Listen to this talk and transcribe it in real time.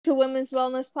to Women's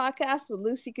Wellness Podcast with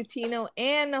Lucy Coutinho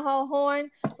and Nihal Horne,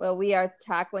 where we are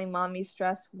tackling mommy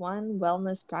stress one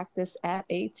wellness practice at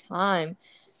a time.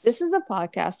 This is a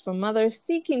podcast for mothers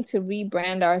seeking to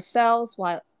rebrand ourselves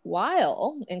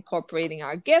while incorporating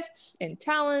our gifts and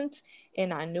talents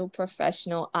in our new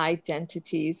professional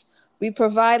identities. We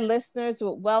provide listeners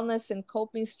with wellness and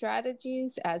coping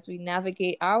strategies as we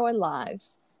navigate our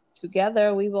lives.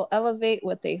 Together, we will elevate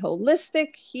with a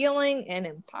holistic, healing, and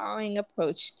empowering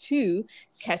approach to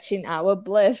catching our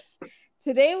bliss.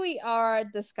 Today, we are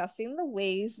discussing the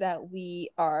ways that we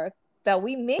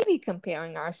may be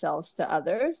comparing ourselves to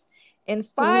others, and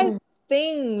five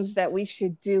things that we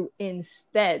should do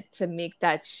instead to make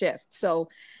that shift. So,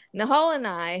 Nihal and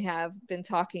I have been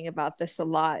talking about this a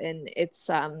lot, and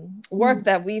it's work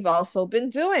that we've also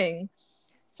been doing.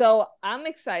 So, I'm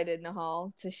excited,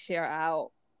 Nihal, to share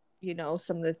out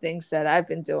some of the things that I've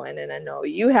been doing, and I know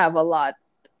you have a lot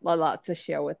to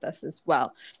share with us as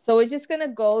well. So we're just going to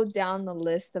go down the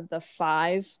list of the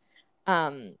five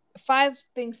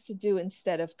things to do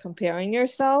instead of comparing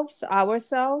ourselves,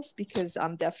 because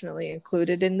I'm definitely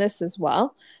included in this as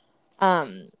well.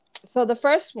 So the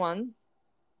first one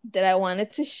that I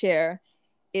wanted to share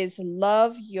is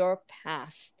love your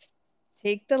past.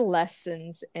 Take the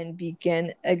lessons and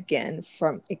begin again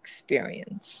from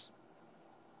experience.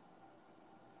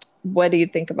 What do you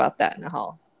think about that,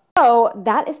 Nihal? Oh,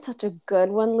 that is such a good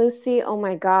one, Lucy. Oh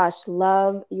my gosh,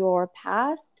 love your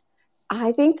past.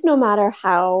 I think no matter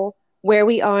where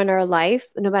we are in our life,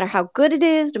 no matter how good it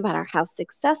is, no matter how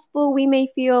successful we may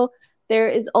feel, there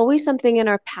is always something in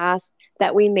our past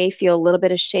that we may feel a little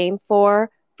bit ashamed for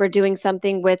doing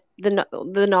something with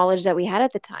the knowledge that we had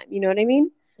at the time. You know what I mean?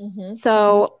 Mm-hmm.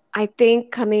 So I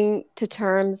think coming to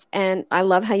terms, and I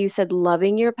love how you said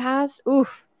loving your past. Ooh,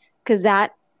 because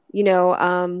that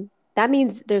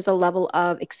means there's a level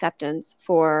of acceptance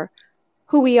for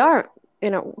who we are,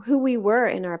 who we were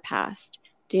in our past.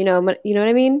 You know what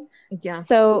I mean? Yeah.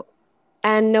 So,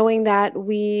 and knowing that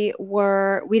we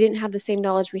didn't have the same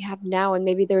knowledge we have now, and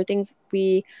maybe there are things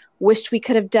we wished we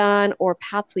could have done or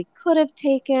paths we could have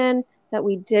taken that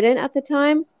we didn't at the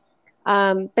time.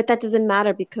 But that doesn't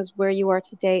matter, because where you are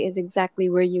today is exactly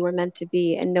where you were meant to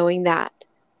be. And knowing that,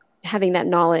 having that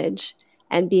knowledge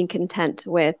and being content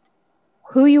with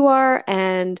who you are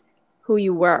and who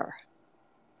you were.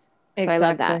 So I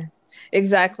love that.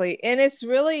 Exactly. And it's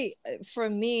really, for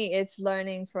me, it's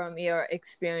learning from your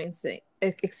experiences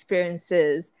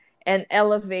and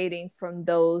elevating from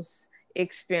those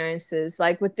experiences.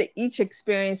 Like with each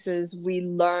experiences, we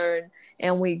learn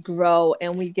and we grow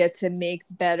and we get to make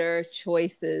better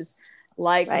choices.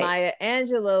 Like Right. Maya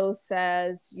Angelou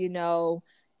says, you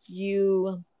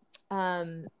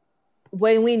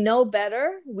when we know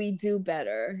better, we do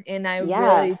better. And I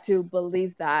really Yes. do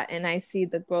believe that. And I see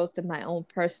the growth in my own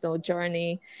personal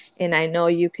journey. And I know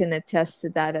you can attest to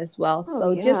that as well. Oh,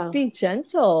 So just yeah. be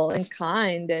gentle and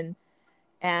kind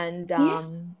Yeah.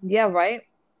 yeah, right?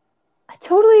 I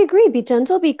totally agree. Be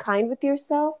gentle, be kind with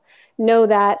yourself. Know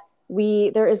that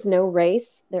there is no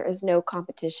race, there is no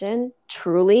competition,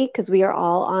 truly, because we are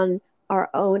all on our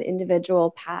own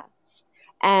individual paths.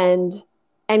 And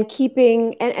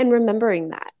keeping and remembering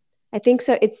that. I think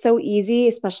so. It's so easy,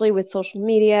 especially with social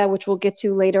media, which we'll get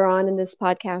to later on in this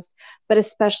podcast, but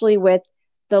especially with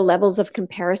the levels of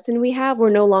comparison we have. We're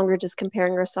no longer just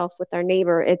comparing ourselves with our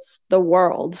neighbor, it's the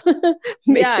world, Yeah, it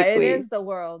basically. is the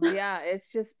world. Yeah,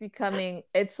 it's just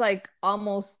it's like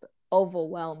almost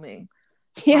overwhelming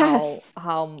Yes.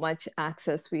 how much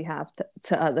access we have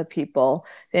to other people.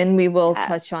 And we will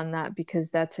touch Yes. on that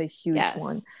because that's a huge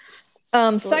one. Yes.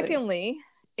 Absolutely. Secondly,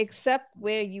 accept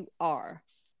where you are.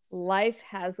 Life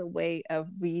has a way of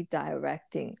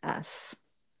redirecting us.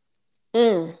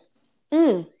 Mm.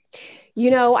 Mm.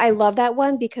 I love that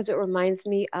one because it reminds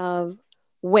me of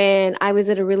when I was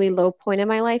at a really low point in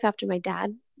my life after my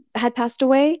dad had passed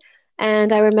away.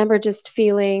 And I remember just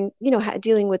feeling,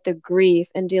 dealing with the grief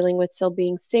and dealing with still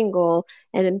being single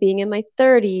and then being in my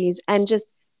 30s and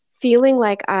just feeling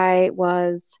like I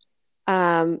was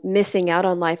missing out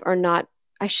on life, or not.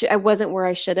 I wasn't where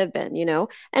I should have been.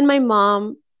 And my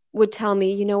mom would tell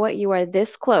me, you know what, you are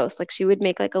this close. Like she would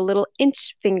make like a little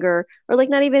inch finger, or like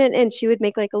not even an inch. She would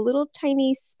make like a little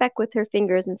tiny speck with her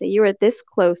fingers and say, you are this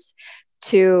close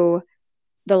to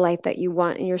the life that you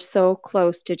want. And you're so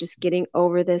close to just getting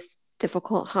over this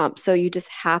difficult hump. So you just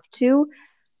have to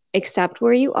accept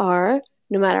where you are,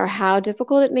 no matter how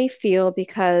difficult it may feel,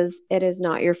 because it is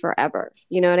not your forever.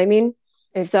 You know what I mean?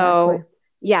 Exactly. So,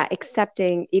 yeah,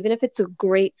 accepting, even if it's a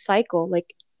great cycle,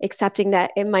 like accepting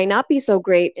that it might not be so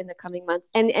great in the coming months.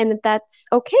 And that's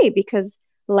okay, because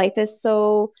life is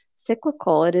so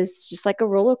cyclical. It is just like a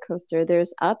roller coaster.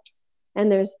 There's ups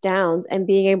and there's downs, and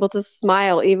being able to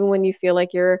smile even when you feel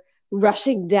like you're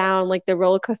rushing down like the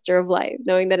roller coaster of life,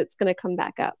 knowing that it's going to come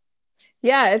back up.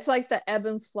 Yeah, it's like the ebb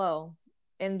and flow.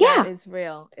 And that Yeah. is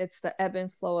real. It's the ebb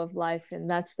and flow of life. And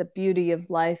that's the beauty of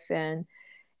life. And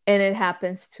it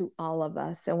happens to all of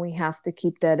us. And we have to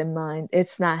keep that in mind.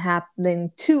 It's not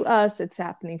happening to us, it's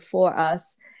happening for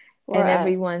us. For And us.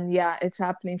 everyone, yeah, it's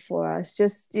happening for us.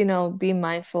 Just, be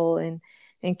mindful and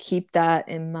keep that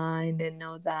in mind and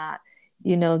know that,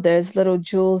 there's little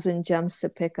jewels and gems to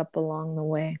pick up along the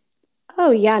way.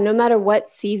 Oh, yeah, no matter what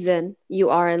season you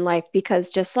are in life, because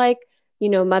just like,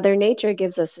 Mother Nature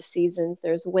gives us the seasons,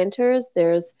 there's winters,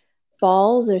 there's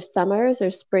falls, there's summers,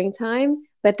 there's springtime,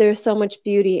 but there's so much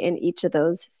beauty in each of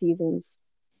those seasons.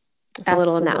 It's a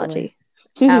little Absolutely. analogy.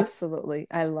 Absolutely.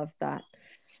 I love that.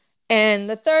 And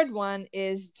the third one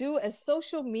is do a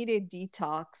social media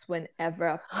detox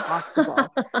whenever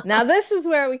possible. Now, this is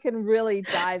where we can really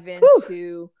dive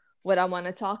into what I want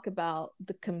to talk about,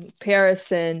 the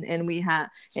comparison and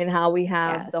how we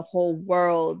have the Yes, whole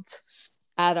world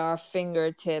at our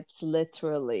fingertips,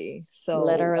 literally. So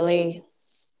literally.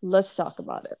 let's talk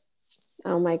about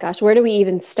Oh my gosh, where do we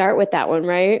even start with that one,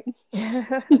 right?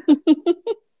 it.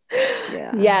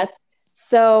 Yeah. Yes.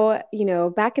 So,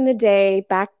 back in the day,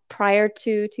 back prior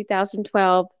to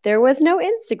 2012, there was no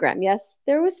Instagram. Yes,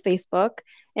 there was Facebook.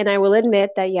 And I will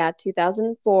admit that, yeah,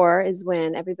 2004 is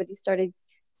when everybody started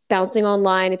bouncing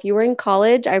online. If you were in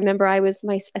college, I remember I was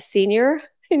a senior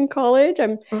in college.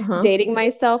 I'm Uh-huh. dating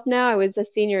myself now. I was a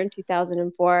senior in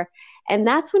 2004. And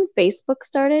that's when Facebook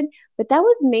started. But that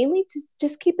was mainly to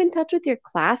just keep in touch with your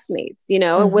classmates.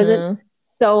 It wasn't Mm-hmm.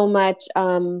 so much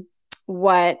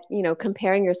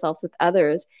comparing yourselves with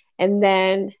others. And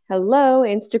then hello,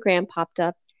 Instagram popped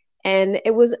up, and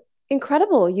it was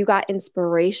incredible. You got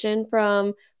inspiration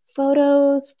from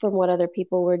photos, from what other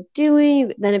people were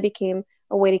doing. Then it became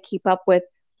a way to keep up with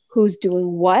who's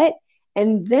doing what.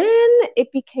 And then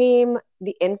it became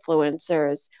the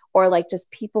influencers, or like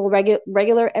just people,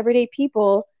 regular everyday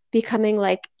people becoming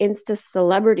like Insta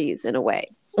celebrities in a way,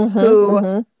 Mm-hmm. who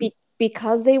Mm-hmm.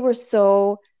 because they were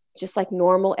so just like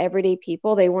normal everyday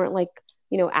people, they weren't like,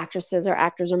 actresses or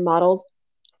actors or models.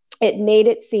 It made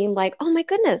it seem like, oh my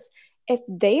goodness, if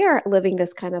they are living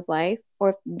this kind of life, or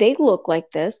if they look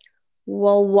like this,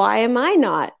 well, why am I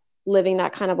not living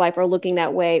that kind of life or looking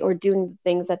that way or doing the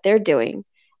things that they're doing?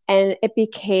 And it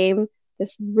became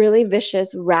this really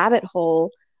vicious rabbit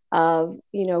hole of,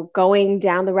 going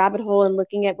down the rabbit hole and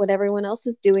looking at what everyone else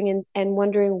is doing, and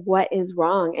wondering what is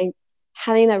wrong, and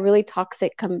having that really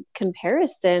toxic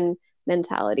comparison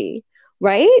mentality,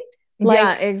 right? Yeah,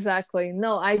 Like, exactly.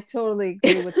 No, I totally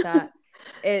agree with that.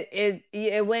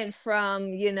 It went from,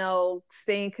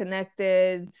 staying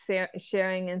connected,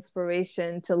 sharing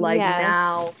inspiration to like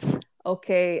now, yes.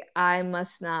 okay, I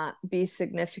must not be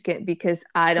significant because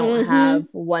I don't Mm-hmm. have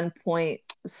 1 point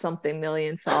something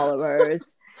million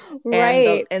followers,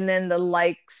 Right. and then the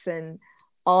likes and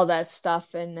all that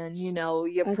stuff, and then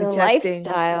you're Or the projecting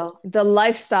lifestyle. the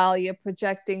lifestyle, you're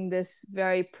projecting this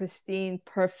very pristine,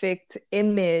 perfect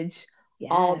image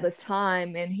all the Yes.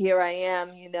 time. And here I am,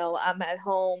 I'm at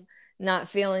home not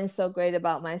feeling so great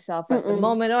about myself at the Mm-mm.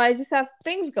 moment, or I just have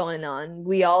things going on.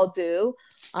 We all do.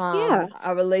 Yeah.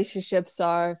 Our relationships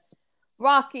are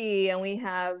rocky, and we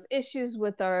have issues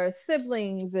with our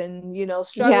siblings, and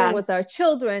struggling Yeah. with our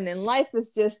children, and life is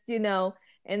just,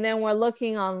 and then we're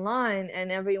looking online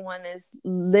and everyone is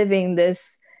living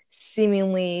this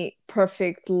seemingly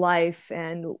perfect life,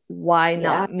 and why Yeah.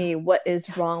 not me? What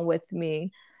is wrong with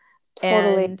me?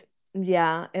 Totally. And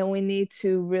yeah, and we need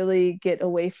to really get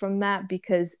away from that,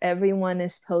 because everyone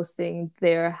is posting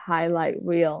their highlight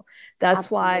reel. That's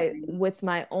why Absolutely. with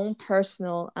my own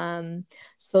personal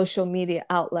social media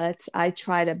outlets, I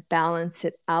try to balance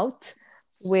it out,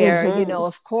 where Mm-hmm.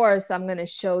 of course I'm going to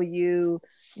show you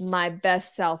my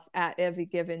best self at every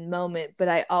given moment, but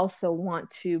I also want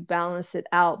to balance it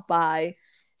out by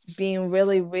being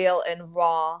really real and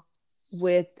raw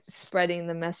with spreading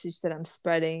the message that I'm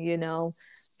spreading,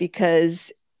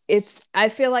 because I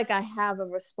feel like I have a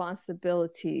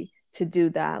responsibility to do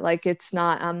that. Like,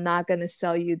 I'm not going to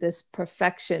sell you this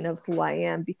perfection of who I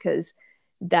am, because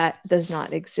that does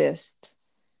not exist.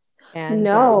 And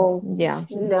No, yeah.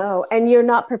 no. And you're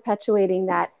not perpetuating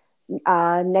that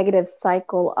negative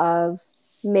cycle of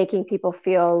making people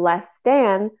feel less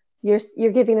than.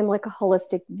 You're giving them like a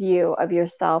holistic view of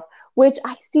yourself, which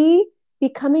I see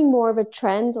becoming more of a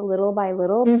trend little by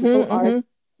little. People Mm-hmm, are,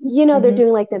 mm-hmm, they're mm-hmm.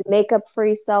 doing like the makeup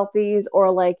free selfies, or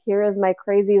like, here is my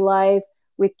crazy life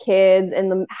with kids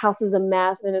and the house is a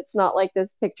mess and it's not like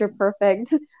this picture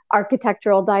perfect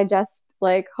architectural digest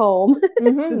like home.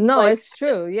 It's No, like it's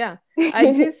true. Yeah.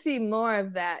 I do see more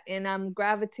of that, and I'm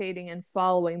gravitating and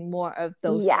following more of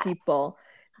those yes, people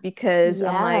because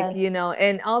I'm like, yes,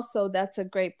 and also that's a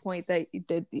great point that you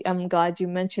did. I'm glad you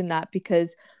mentioned that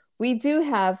because we do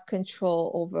have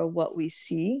control over what we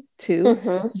see too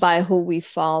hmm, by who we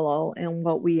follow and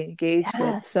what we engage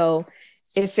with. So yes,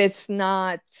 if it's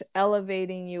not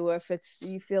elevating you, or if it's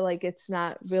you feel like it's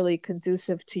not really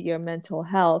conducive to your mental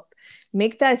health,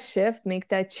 make that shift, make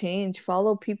that change,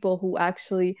 follow people who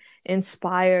actually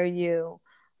inspire you.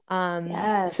 So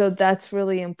yes. that's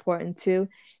really important too.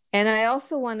 And I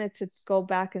also wanted to go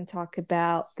back and talk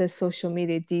about the social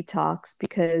media detox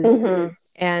because, Hmm.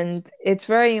 and it's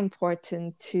very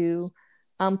important to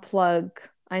unplug.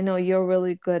 I know you're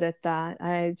really good at that.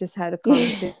 I just had a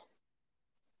conversation.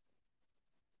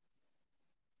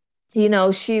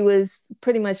 She was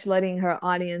pretty much letting her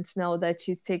audience know that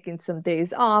she's taking some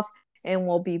days off and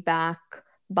will be back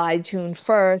by June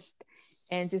 1st,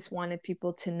 and just wanted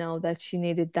people to know that she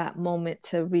needed that moment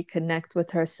to reconnect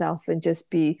with herself and just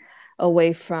be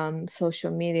away from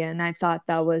social media. And I thought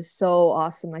that was so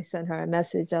awesome. I sent her a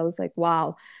message. I was like,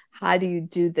 wow, how do you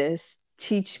do this?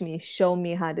 Teach me, show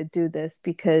me how to do this,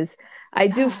 because I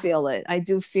do Yeah. feel it. I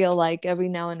do feel like every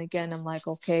now and again I'm like,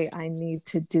 okay, I need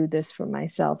to do this for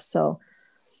myself. So,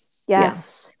 yeah.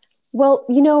 Yes. Well,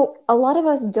 a lot of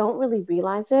us don't really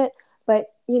realize it, but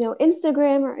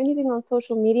Instagram or anything on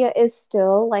social media is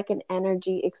still like an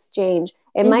energy exchange.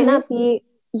 It might Mm-hmm. not be,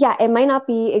 yeah, it might not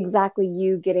be exactly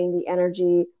you getting the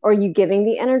energy or you giving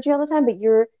the energy all the time, but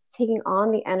you're taking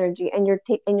on the energy and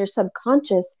and your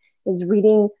subconscious is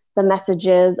reading the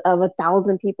messages of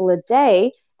 1,000 people a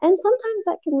day. And sometimes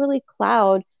that can really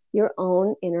cloud your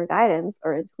own inner guidance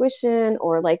or intuition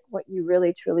or like what you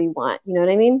really truly want. You know what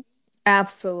I mean?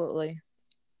 Absolutely. So,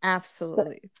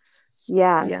 Absolutely.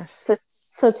 yeah. So Yes.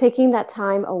 so taking that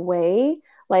time away,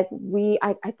 like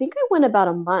I think I went about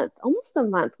a month, almost a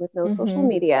month with no social Mm-hmm.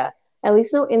 media, at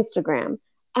least no Instagram.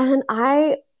 And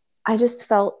I just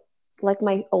felt like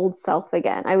my old self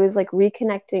again. I was like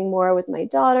reconnecting more with my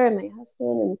daughter and my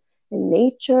husband and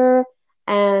nature.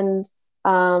 And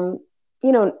um,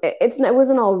 it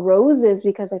wasn't all roses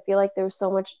because I feel like there was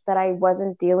so much that I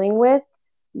wasn't dealing with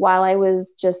while I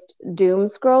was just doom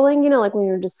scrolling, like when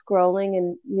you're just scrolling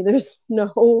and there's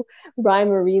no rhyme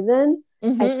or reason.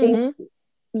 Mm-hmm. I think,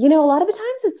 Mm-hmm. a lot of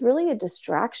times it's really a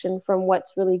distraction from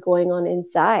what's really going on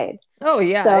inside. Oh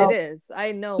yeah, it So, is.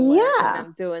 I know when yeah.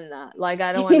 I'm doing that. Like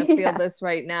I don't want to feel Yeah. this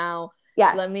right now.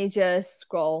 Let Yes. me just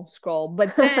scroll.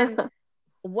 But then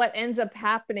what ends up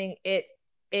happening,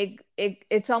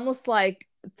 it's almost like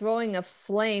throwing a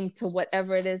flame to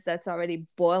whatever it is that's already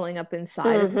boiling up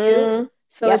inside of you. Mm-hmm.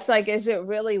 So Yep. it's like, is it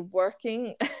really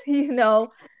working? you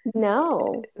know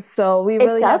No, so we it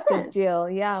really have to doesn't. deal,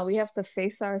 yeah, we have to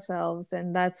face ourselves,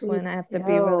 and that's We when I have to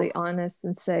be do. really honest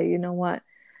and say, you know what,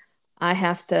 I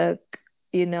have to,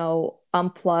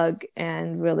 unplug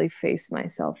and really face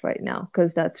myself right now,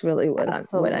 because that's really what I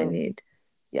Absolutely. need.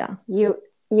 Yeah. You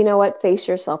know what? Face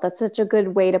yourself. That's such a good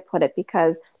way to put it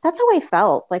because that's how I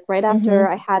felt. Like right after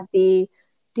Mm-hmm. I had the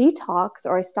detox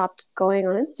or I stopped going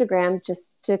on Instagram just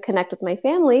to connect with my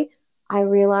family, I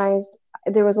realized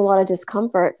there was a lot of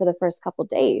discomfort for the first couple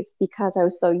days because I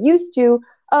was so used to,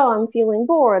 oh, I'm feeling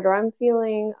bored or I'm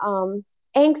feeling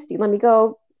angsty. Let me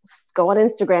go on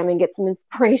Instagram and get some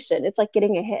inspiration. It's like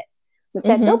getting a hit with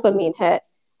that Mm-hmm. dopamine hit.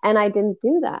 And I didn't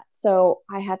do that. So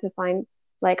I had to find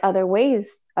like other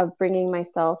ways of bringing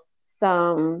myself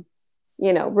some,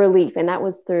 relief. And that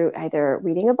was through either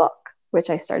reading a book, which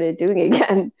I started doing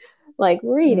again, like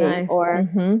reading Nice. or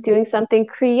Mm-hmm. doing something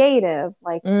creative,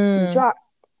 like Mm. draw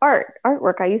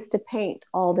artwork. I used to paint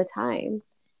all the time.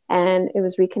 And it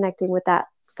was reconnecting with that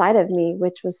side of me,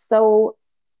 which was so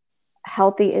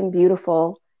healthy and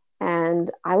beautiful. And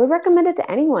I would recommend it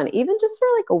to anyone, even just for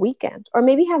like a weekend, or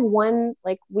maybe have one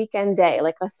like weekend day,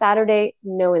 like a Saturday,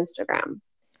 no Instagram,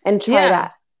 and try Yeah.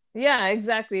 that. Yeah,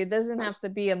 exactly. It doesn't have to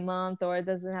be a month, or it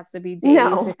doesn't have to be days.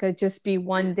 No, It could just be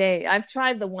one day. I've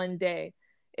tried the one day,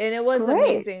 and it was great.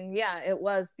 amazing. Yeah, it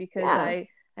was, because Yeah.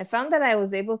 I found that I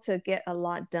was able to get a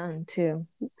lot done too.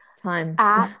 Time.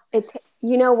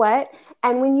 You know what?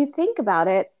 And when you think about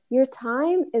it, your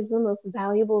time is the most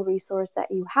valuable resource that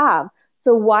you have.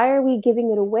 So why are we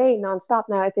giving it away nonstop?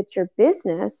 Now, if it's your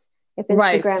business, if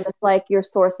Instagram Right. is like your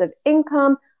source of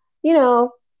income, you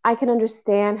know, I can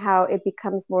understand how it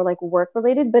becomes more like work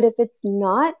related. But if it's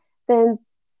not, then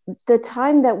the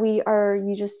time that we are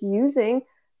you just using,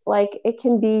 like it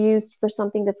can be used for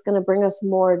something that's going to bring us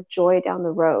more joy down the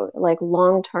road, like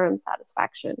long-term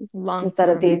satisfaction Long instead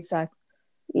of term, these exact.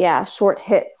 yeah, short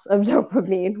hits of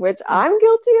dopamine, which I'm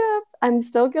guilty of. I'm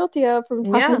still guilty of from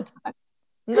time Yeah. to time.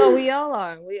 No, we all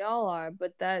are. We all are.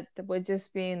 But that we're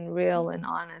just being real and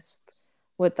honest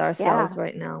with ourselves Yeah,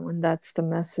 right now. And that's the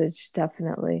message,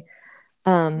 definitely.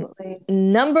 absolutely.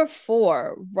 Number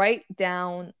 4, write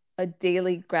down a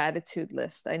daily gratitude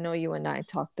list. I know you and I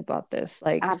talked about this.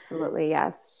 Like, Absolutely,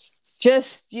 yes.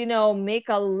 just, make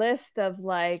a list of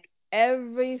like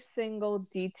every single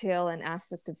detail and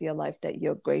aspect of your life that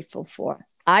you're grateful for.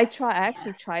 I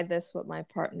actually Yes. tried this with my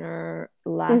partner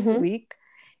last Mm-hmm. week.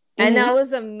 And Mm-hmm. I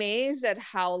was amazed at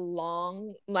how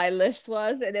long my list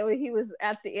was. And he was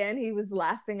at the end, he was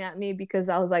laughing at me because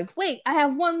I was like, wait, I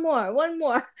have one more, one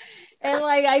more. And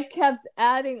like I kept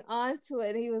adding on to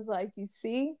it. He was like, you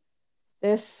see,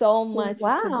 there's so much to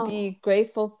Wow. be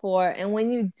grateful for. And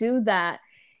when you do that,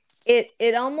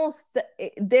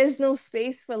 there's no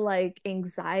space for like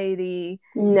anxiety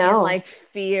and No, like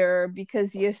fear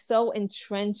because you're so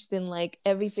entrenched in like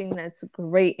everything that's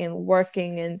great and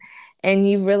working, and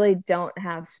you really don't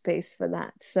have space for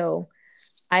that. So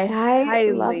I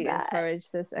I love highly that. encourage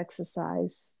this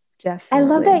exercise, I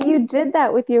love definitely. that you did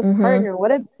that with your Mm-hmm. partner.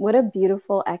 What a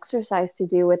beautiful exercise to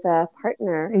do with a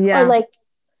partner or Yeah. like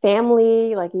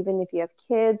family, like even if you have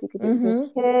kids, you could do it with your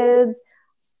Mm-hmm. kids.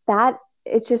 That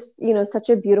it's just, such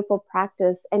a beautiful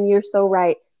practice. And you're so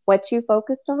right. What you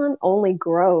focus on only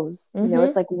grows. It's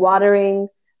Mm-hmm. like watering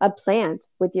a plant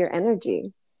with your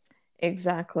energy.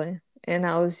 Exactly. And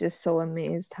I was just so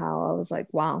amazed how I was like,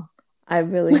 wow, I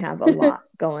really have a lot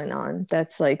going on.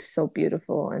 That's like so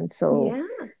beautiful and Yeah.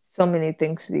 so many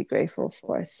things to be grateful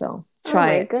for. So Oh try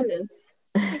my it. goodness.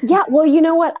 Yeah, well, you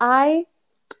know what I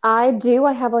do.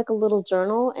 I have like a little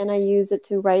journal and I use it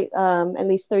to write at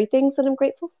least three things that I'm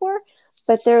grateful for.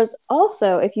 But there's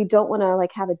also, if you don't want to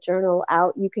like have a journal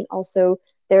out, you can also,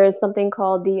 there is something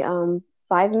called the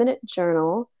 5 minute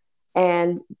journal.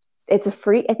 And it's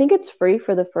I think it's free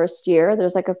for the first year.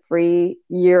 There's like a free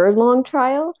year-long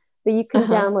trial, but you can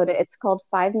Uh-huh. download it. It's called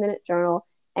 5 minute journal.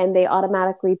 And they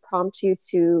automatically prompt you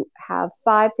to have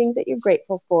 5 things that you're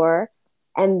grateful for.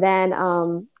 And then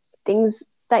things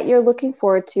that you're looking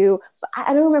forward to.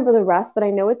 I don't remember the rest, but I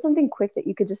know it's something quick that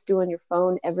you could just do on your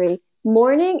phone every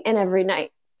morning and every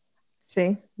night.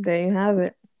 See, there you have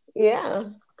it. Yeah.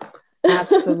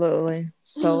 Absolutely.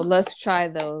 So let's try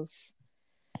those.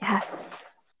 Yes.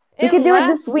 We could And do it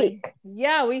this lastly, week.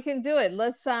 yeah, we can do it.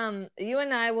 Let's you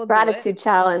and I will do it. Gratitude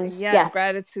challenge. Yeah, Yes.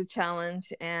 gratitude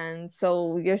challenge. And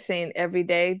so you're saying every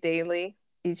day, daily,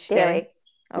 each day. Daily.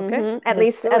 Okay, At let's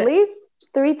least do at it. least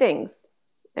three things.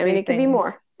 I mean, Three it could be things.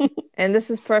 more. And this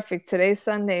is perfect. Today's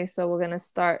Sunday, so we're gonna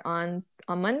start on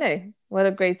Monday. What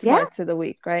a great Yeah. start to the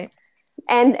week, right?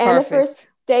 And the first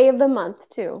Perfect. day of the month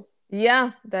too.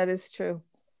 Yeah, that is true.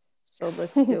 So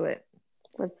let's do it.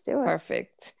 Let's do it.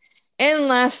 Perfect. And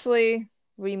lastly,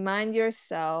 remind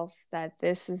yourself that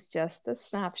this is just a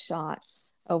snapshot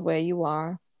of where you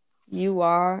are. You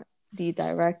are the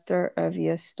director of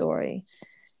your story.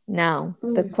 Now,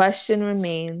 the Mm. question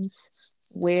remains,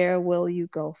 where will you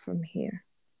go from here?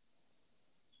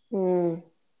 Mm.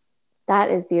 That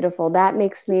is beautiful. That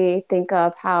makes me think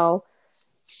of how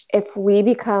if we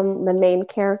become the main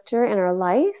character in our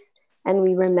life and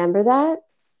we remember that,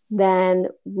 then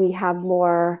we have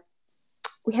more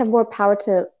power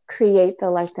to create the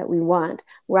life that we want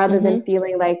rather than Mm-hmm.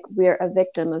 feeling like we're a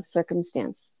victim of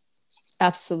circumstance.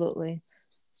 Absolutely.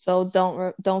 So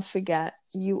don't forget,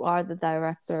 you are the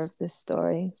director of this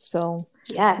story. So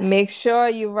Yes. make sure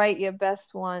you write your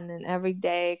best one, and every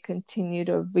day continue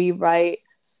to rewrite,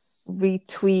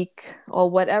 retweak, or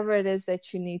whatever it is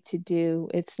that you need to do.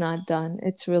 It's not done.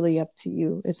 It's really up to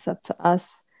you. It's up to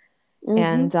us. Mm-hmm.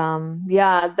 And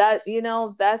yeah,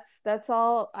 that's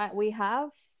all we have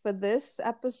for this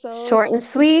episode. Short and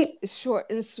sweet. Short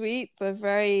and sweet, but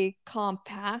very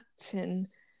compact, and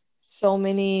so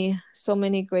many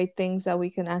great things that we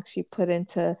can actually put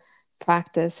into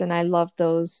practice. And I love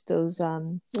those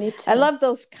Me I too. love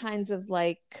those kinds of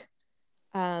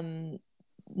um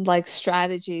like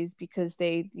strategies, because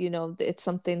it's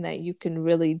something that you can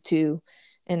really do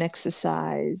and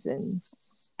exercise,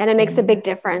 And it makes a and big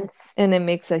difference. and it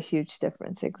makes a huge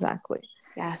difference. Exactly.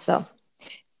 So Yes.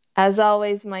 as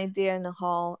always, my dear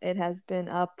Nihal, it has been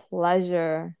a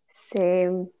pleasure.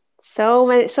 Same. So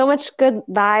much good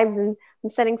vibes, and I'm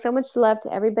sending so much love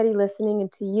to everybody listening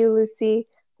and to you, Lucy.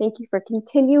 Thank you for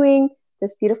continuing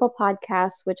this beautiful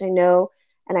podcast, which I know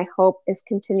and I hope is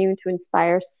continuing to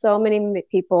inspire so many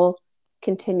people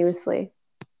continuously.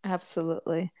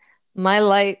 Absolutely. My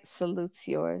light salutes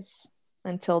yours.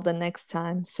 Until the next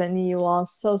time, sending you all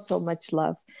so, so much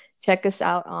love. Check us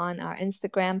out on our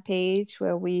Instagram page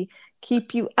where we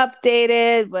keep you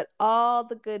updated with all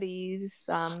the goodies,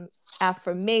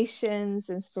 affirmations,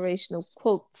 inspirational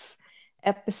quotes,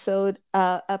 episode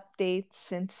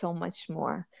updates, and so much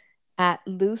more at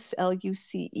luce,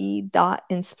 Luce dot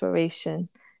inspiration.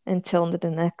 Until the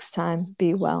next time,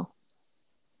 be well.